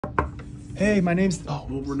Hey, my name's... Oh,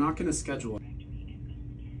 well, we're not gonna schedule it.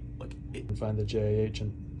 Like, Find the JH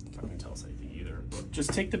and... Not gonna tell us anything either.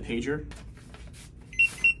 Just take the pager.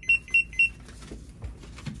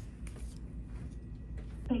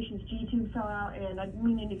 Patient's G-tube fell out, and I'm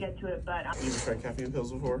meaning to get to it, but You've tried caffeine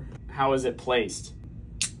pills before? How is it placed?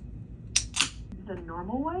 the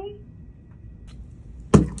normal way?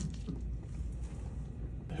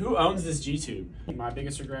 Who owns this G-tube? My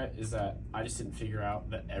biggest regret is that I just didn't figure out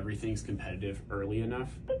that everything's competitive early enough.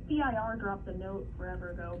 I think BIR dropped the note forever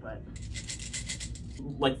ago, but...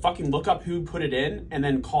 Like, fucking look up who put it in and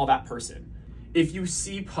then call that person. If you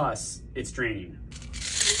see pus, it's draining.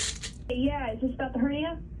 Yeah, is this about the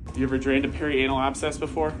hernia? You ever drained a perianal abscess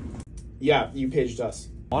before? Yeah, you paged us.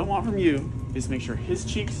 All I want from you is make sure his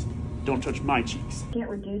cheeks don't touch my cheeks. Can't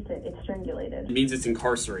reduce it, it's strangulated. It means it's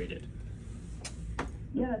incarcerated.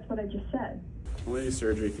 Yeah, that's what I just said. Only do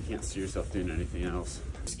surgery if you can't see yourself doing anything else.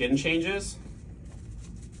 Skin changes?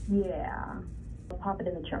 Yeah. I'll pop it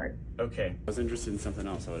in the chart. Okay. I was interested in something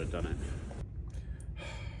else, I would have done it.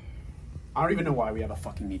 I don't even know why we have a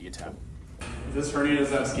fucking media tab. If this hernia does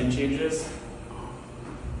have skin changes,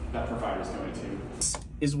 that provider's going to. This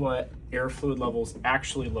is what air fluid levels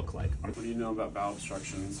actually look like. What do you know about bowel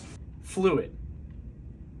obstructions? Fluid.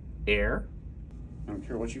 Air. I don't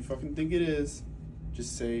care what you fucking think it is.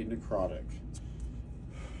 Just say necrotic.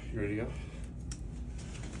 You ready to go?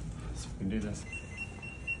 Let's fucking do this.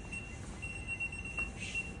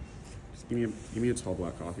 Just give me a tall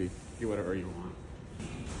black coffee. Do whatever you want.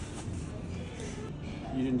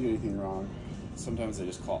 You didn't do anything wrong. Sometimes they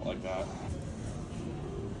just call it like that.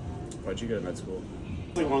 Why'd you go to med school?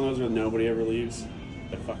 It's like one of those where nobody ever leaves.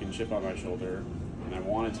 A fucking chip on my shoulder, and I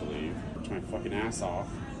wanted to leave. Worked my fucking ass off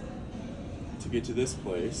to get to this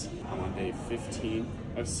place. I'm on day 15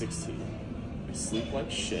 of 16. I sleep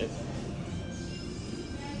like shit.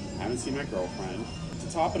 I haven't seen my girlfriend.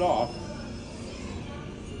 To top it off,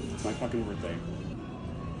 it's my fucking birthday.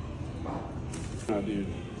 Oh, dude.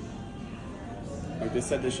 Like, they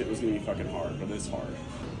said this shit was gonna be fucking hard, but it's hard.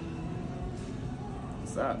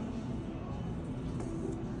 What's that?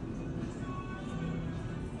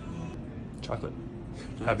 Chocolate.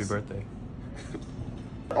 Nice. Happy birthday.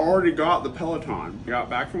 I already got the Peloton. I got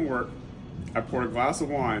back from work, I poured a glass of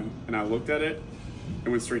wine, and I looked at it,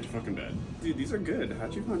 and went straight to fucking bed. Dude, these are good.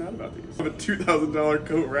 How'd you find out about these? I have a $2,000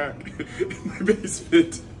 coat rack in my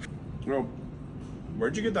basement. Well,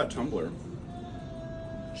 where'd you get that tumbler?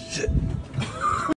 Shit.